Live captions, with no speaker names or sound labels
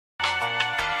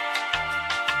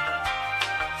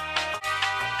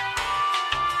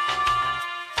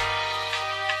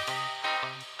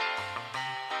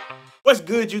What's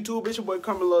good, YouTube? It's your boy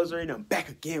Carmelo Zuri, and I'm back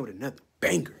again with another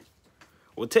banger.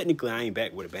 Well, technically, I ain't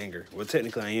back with a banger. Well,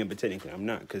 technically, I am, but technically, I'm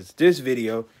not. Because this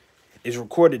video is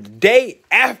recorded the day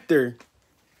after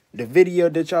the video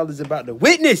that y'all is about to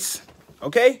witness.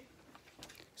 Okay?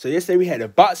 So yesterday, we had a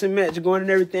boxing match going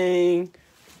and everything.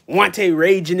 Wante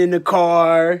raging in the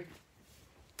car.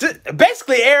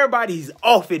 Basically, everybody's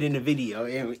off it in the video.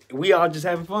 And we all just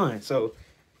having fun. So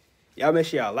y'all make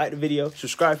sure y'all like the video.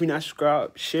 Subscribe if you're not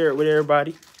subscribed. Share it with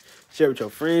everybody. Share it with your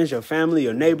friends, your family,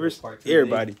 your neighbors,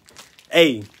 everybody.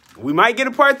 Hey, we might get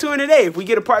a part 2 in today. If we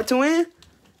get a part 2 in,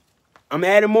 I'm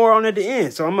adding more on at the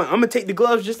end. So I'm gonna take the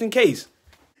gloves just in case.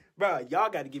 Bro, y'all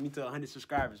got to get me to 100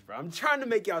 subscribers, bro. I'm trying to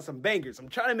make y'all some bangers.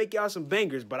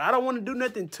 But I don't want to do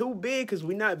nothing too big because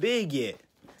we're not big yet.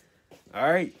 All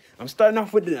right? I'm starting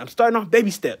off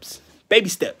baby steps. Baby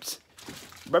steps.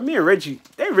 But me and Reggie,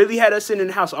 they really had us sitting in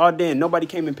the house all day and nobody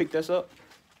came and picked us up.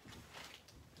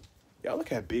 Y'all look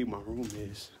how big my room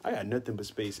is. I got nothing but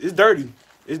space. It's dirty.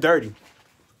 It's dirty.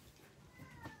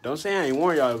 Don't say I ain't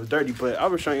warned y'all it was dirty, but I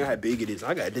was showing you how big it is.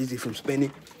 I got dizzy from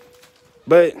spinning.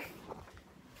 But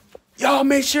y'all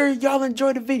make sure y'all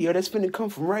enjoy the video. That's finna come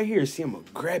from right here. See, I'm gonna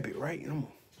grab it, right?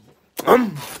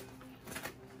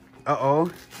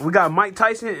 Uh-oh. We got Mike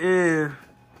Tyson and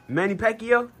Manny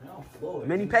Pacquiao.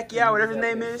 Manny Pacquiao, whatever his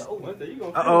name is.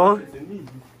 Uh-oh.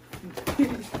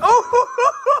 Oh!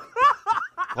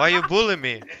 Why you bullying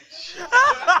me?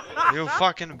 You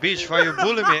fucking bitch, why you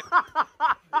bullying me?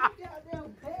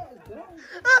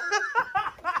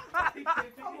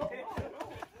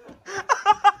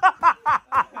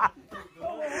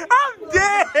 I'm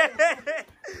dead!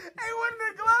 Hey, when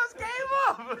the gloves came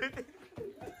off!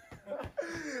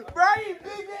 Brian,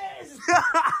 big ass!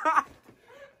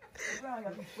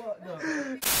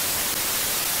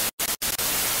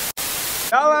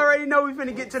 Y'all already know we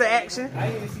finna get to the action.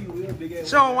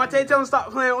 Sean, Wante, tell him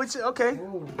stop playing with you. Okay.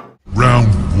 Round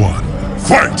 1.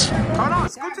 Fight! Hold on,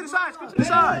 scoot to the side, scoot to the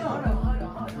side.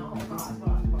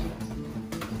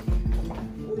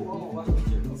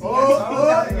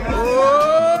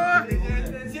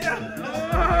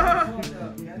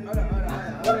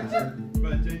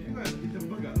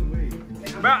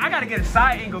 Bro, I gotta get a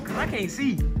side angle because I can't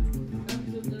see.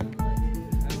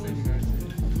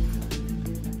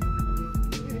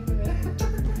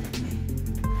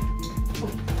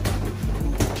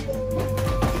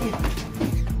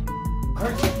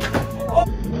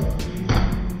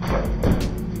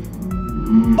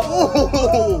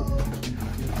 Oh!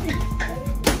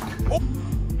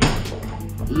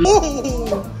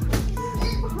 Oh!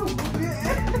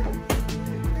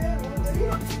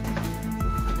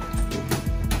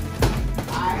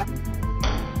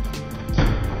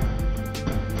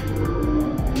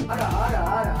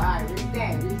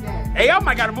 Hey, y'all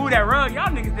might gotta move that rug. Y'all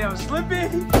niggas down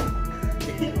slipping.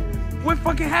 What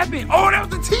fucking happened? Oh, that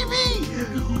was the TV.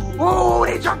 Oh,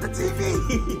 they dropped the TV.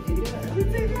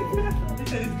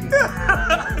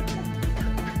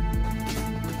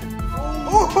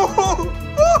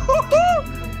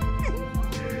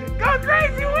 Go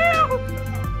crazy, Will.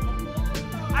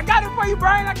 I got it for you,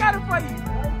 Brian. I got it for you.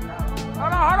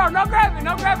 Hold on. No grabbing.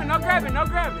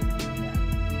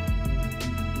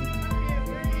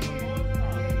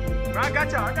 Bro, I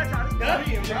got y'all.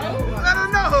 Let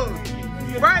them know.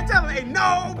 Brian, tell him, hey,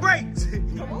 no breaks.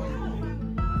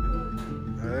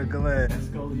 Glad.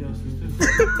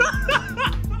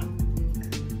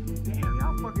 Damn,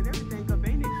 y'all fucking everything up,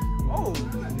 ain't it? Oh.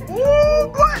 Ooh,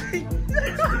 boy.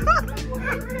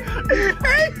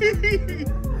 Hey.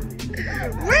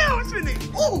 Will, what's in it?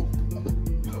 Ooh.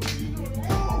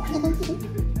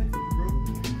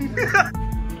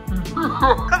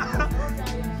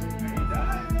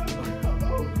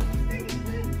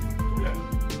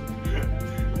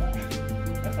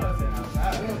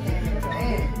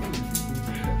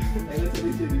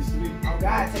 Oh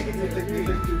God, take it to the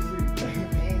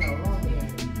ain't no wrong here.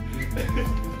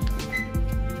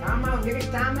 Time out, nigga,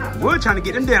 time out. We're trying to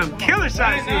get them damn killer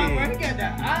shots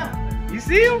in. You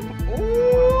see him?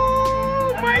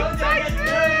 Ooh, Mike Tyson!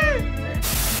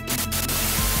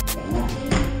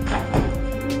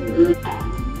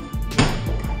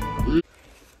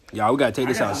 Y'all, we gotta take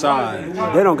this outside.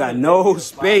 They don't got no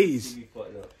space.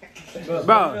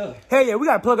 Bro, hey, yeah, we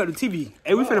gotta plug up the TV.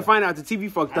 Hey, we finna find out the TV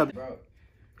fucked up.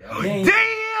 Damn!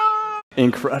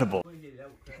 Incredible.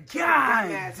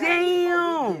 God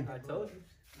damn!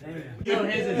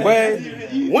 But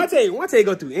one day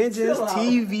go through engines,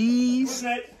 TVs.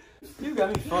 You got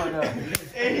me fucked up.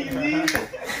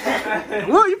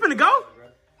 Will, you finna go?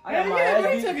 I got my ass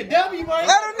beat. He took a W, boy.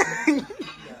 Let him know.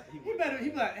 He better, he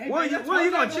like, hey, Will,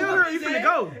 you gonna chill her or you finna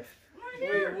go?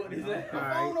 Wait, what is that? All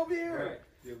right. over here.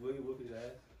 Yeah, will you whoop his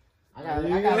ass? I got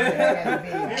look at the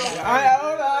video.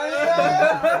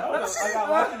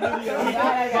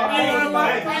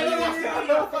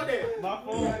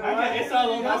 It's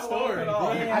all on my story.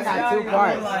 I got 2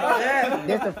 parts.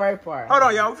 This the first part. Hold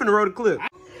on, y'all. We finna roll the clip.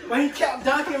 But he kept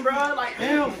dunking, bro. Like,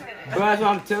 damn. Bro, that's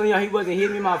what I'm telling y'all. He wasn't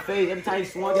hitting me in my face. Every time he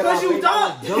swung at my face,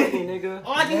 I was joking, nigga.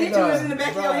 All I can hit you is in the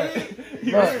back of your head.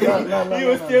 He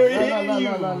was still hitting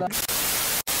you.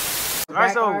 All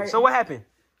right, so what happened?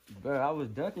 Bro, I was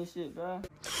ducking shit, bro.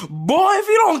 Boy, if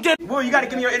you don't get... Boy, you gotta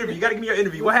give me your interview. You gotta give me your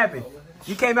interview. What happened?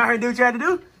 You came out here and did what you had to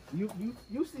do?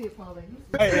 You see it, Paul. Bro,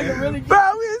 we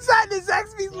inside the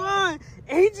Zaxby's line,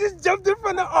 and he just jumped in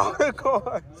front of all the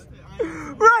cars.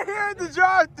 Right here at the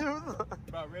drive-thru. Hey,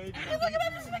 look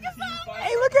at this nigga side.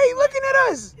 Hey, look at he looking at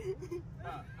us.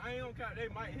 I ain't gonna count. They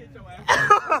might hit your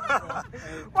ass.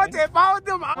 What they followed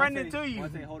them? I'm running to you.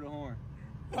 Once they hold the horn.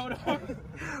 Hold on.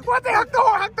 What they hook the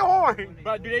horn? Hook the horn.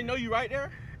 Bro, do they know you right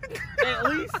there? At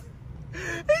least. He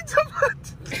too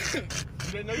much. Do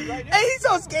they know you right there? Hey, he's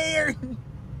so scared.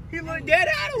 He looked dead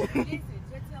at him.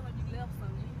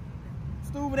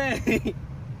 Stupid ass.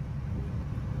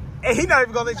 Hey, he not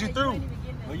even gonna let you through.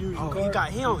 Oh, he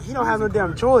don't have no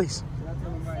damn choice.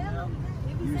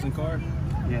 You using card?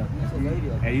 Yeah.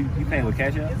 Hey, you paying with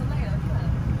cash out?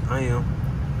 I am.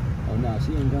 Oh no,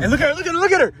 she ain't going. Hey, look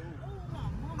at her.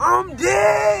 I'm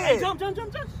dead. Jump.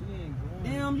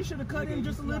 Damn, you should have cut him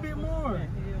just a little bit more.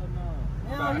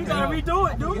 Damn, you gotta redo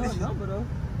it, dude.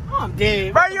 I'm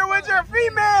dead. Bro, you're with your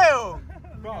female.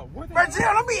 Bro, Bro,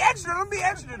 chill, don't be extra. We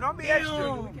can't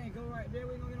go right there.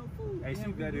 We ain't gonna get no food. Hey,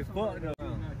 she better fuck though.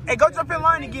 Hey, go jump in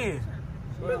line again.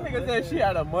 This nigga said she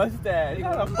had a mustache.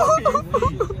 How the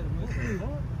fuck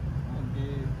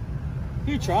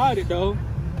he tried it though.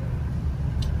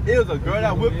 It was a girl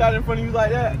that whipped out in front of you like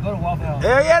that. Go to Waffle House.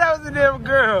 Hell yeah, that was a damn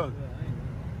girl.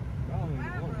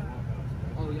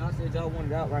 Oh, y'all said y'all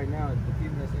wanted out right now. The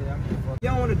people that said I'm gonna fuck.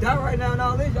 Y'all want to die right now and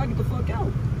all this, y'all get the fuck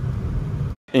out.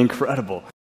 Incredible.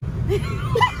 Y'all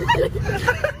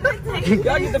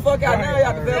get the fuck out now.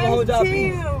 Y'all can better hold y'all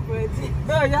peace.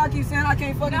 Bro, y'all keep saying I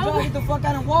can't fucking drive. Get the fuck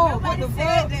out and walk. What the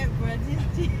fuck? You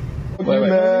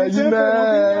mad.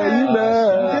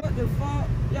 What the fuck?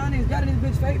 Y'all niggas got in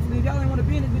this bitch faithfully. If y'all ain't want to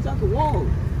be in this bitch, y'all can walk.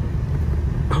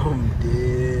 I'm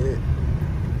dead.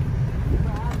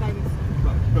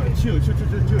 Bro, chill.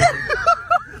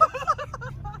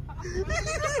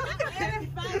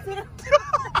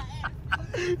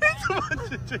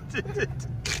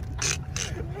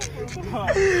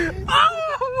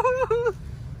 Oh!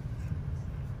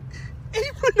 He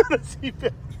put on a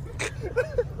seatbelt.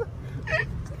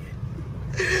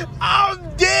 I'm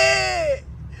dead.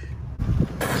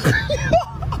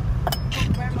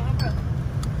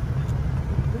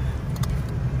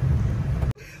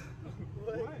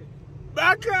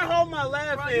 I can't hold my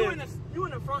laugh in. You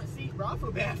in the front seat, bro. I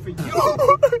feel bad for you.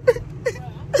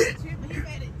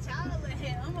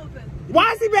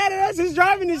 Why is he mad at us? He's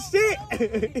driving his shit.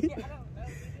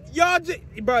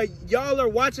 Y'all are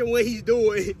watching what he's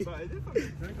doing.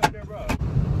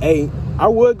 Hey, I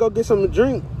would go get something to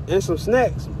drink and some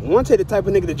snacks. Monte the type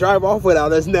of nigga to drive off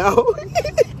without us now.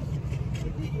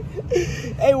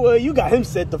 Hey, well, you got him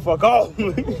set the fuck off.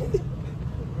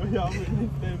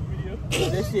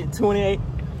 That shit 28.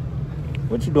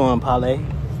 What you doing, Parlay?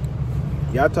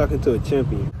 Y'all talking to a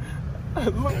champion.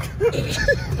 Look.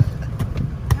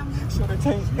 Should I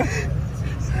change?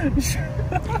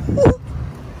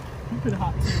 You been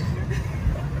hot.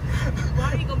 Why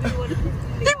are you gonna be one of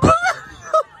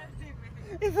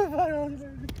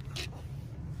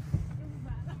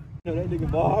That nigga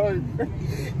ball hard.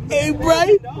 Hey, bro,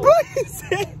 he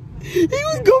said he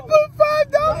was gonna put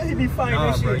 $5. He be fine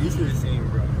that shit. Bro, you should have seen,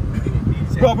 bro.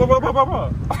 Bro.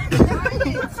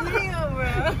 chill,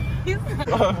 bro. He's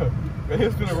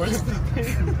gonna run his teeth.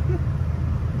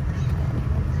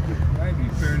 I'd be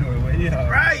paranoid way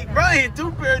out. Right, bro, he ain't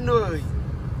too paranoid.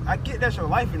 I get that's your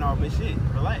life and all, but shit,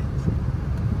 relax.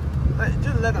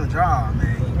 Just let them drive,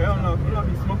 man. Hell no, you know I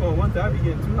be smoking on one side, I be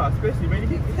getting too hot, especially when you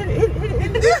hit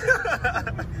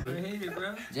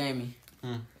it. Jamie,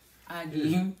 I give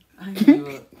you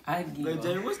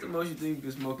Jay, what's the most you think you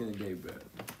can smoke in a day, bro?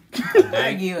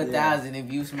 I give you 1,000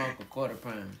 if you smoke a quarter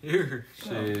pound. Here,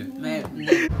 shit. Man,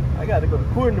 I gotta go to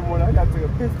court in the morning, I gotta take a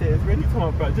piss test. Ready to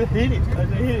about just hit it. I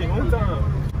just hit it one time.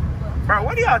 Bro,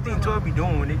 what do y'all think Toy be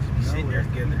doing when they just be sitting there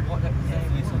together?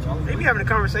 They be having a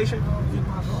conversation.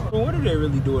 Well, what do they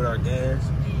really do with our gas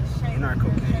and our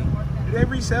cocaine? Do they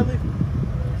resell it?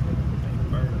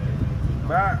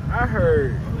 But I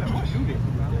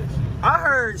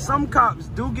heard some cops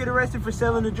do get arrested for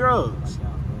selling the drugs.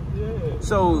 Yeah.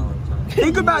 So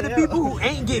think about the people who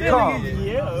ain't get caught.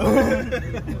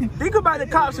 Think about the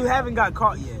cops who haven't got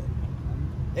caught yet.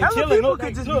 Hella people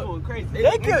could just be going crazy.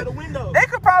 They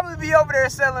could probably be over there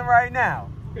selling right now.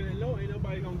 Because they know ain't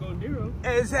nobody gonna go near them.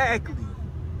 Exactly.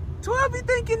 12 be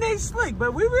thinking they slick,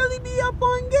 but we really be up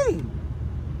on game.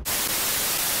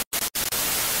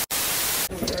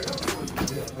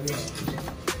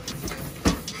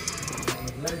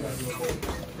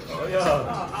 Oh yeah.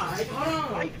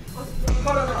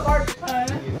 Hold on.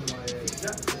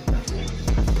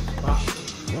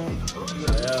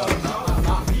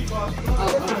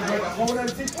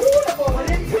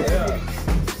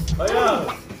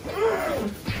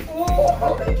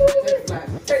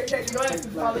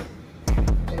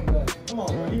 Come on,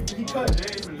 bro. He cut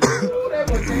James. That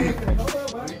boy James. Hold up,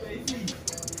 bro.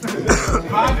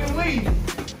 Bobby Lee.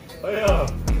 Oh yeah.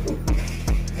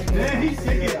 Man, he's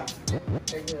sick.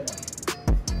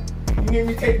 You need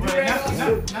me to take the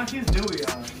knock his Dewey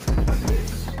on.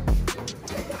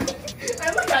 Hey,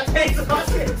 look at that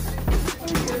shit.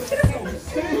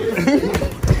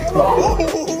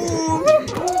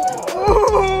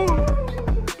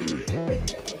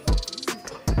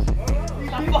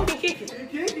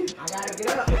 I gotta get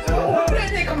up. Oh, that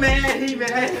nigga mad. He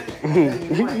mad.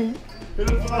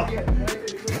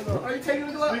 Are you taking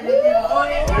the glove? Oh,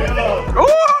 yeah. Oh!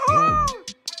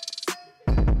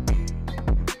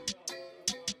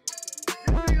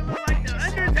 This nigga look like the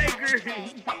Undertaker.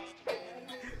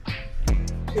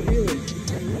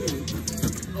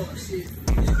 Oh, shit.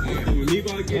 When he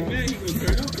gonna get mad, he gonna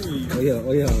turn up for you.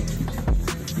 Oh, yeah.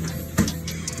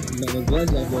 I'm not gonna bless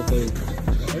that motherfucker.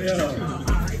 Oh, yeah.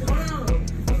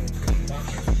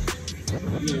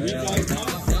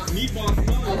 Meatball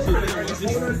small shit.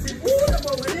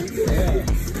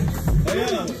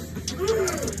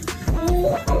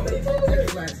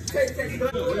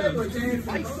 Oh, yeah.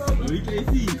 We can't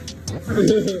see.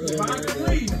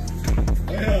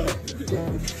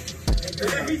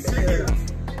 He's sick.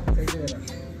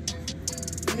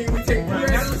 We take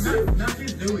knock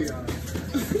his Dewey on.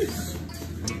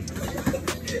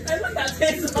 Hey, look at that.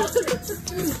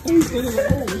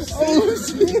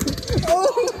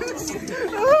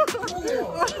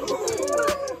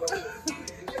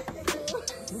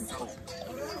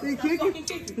 He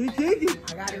kicking.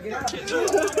 I gotta get up.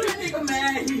 That nigga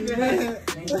mad. He mad.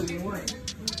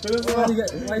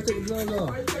 Why you take the gloves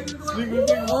off?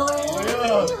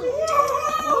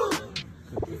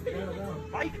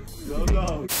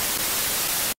 Go.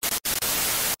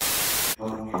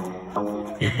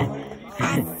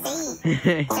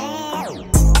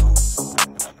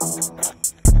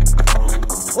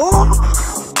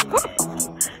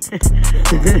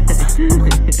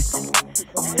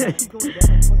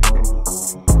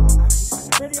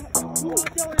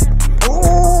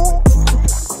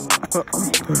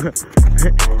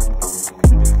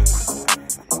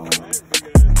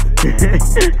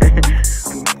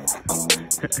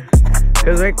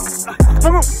 Cause like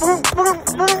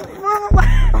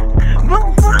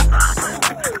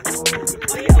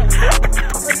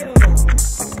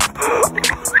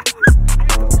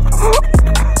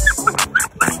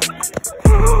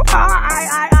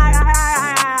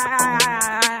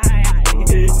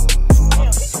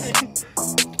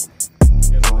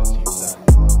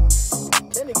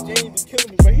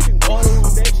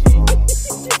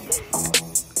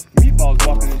Meatball's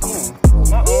walking into him.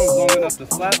 My arm's long enough to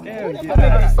slap down and get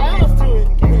back.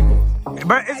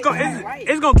 but it's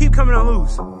gonna keep coming on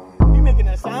loose. You making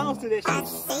that sounds to that shit.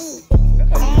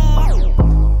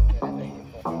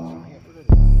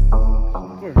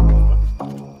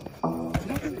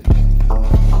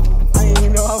 I didn't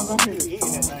even know I was gonna be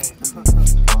eating that thing.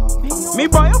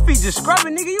 Meatball, your feet just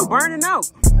scrubbing, nigga. You burning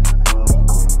out.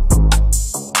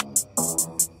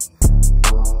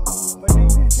 But then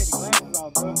you need to take the glasses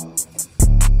off, bro.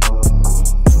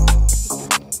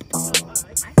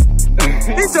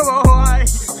 He took a whole eye.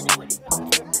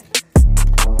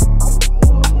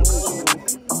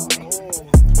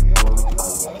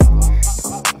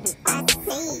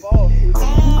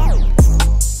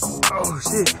 Oh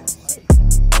shit.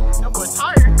 That boy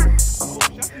tired.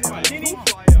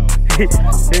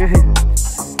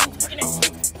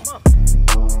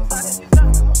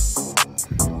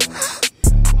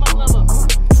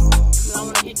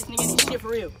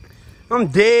 I'm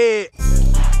dead.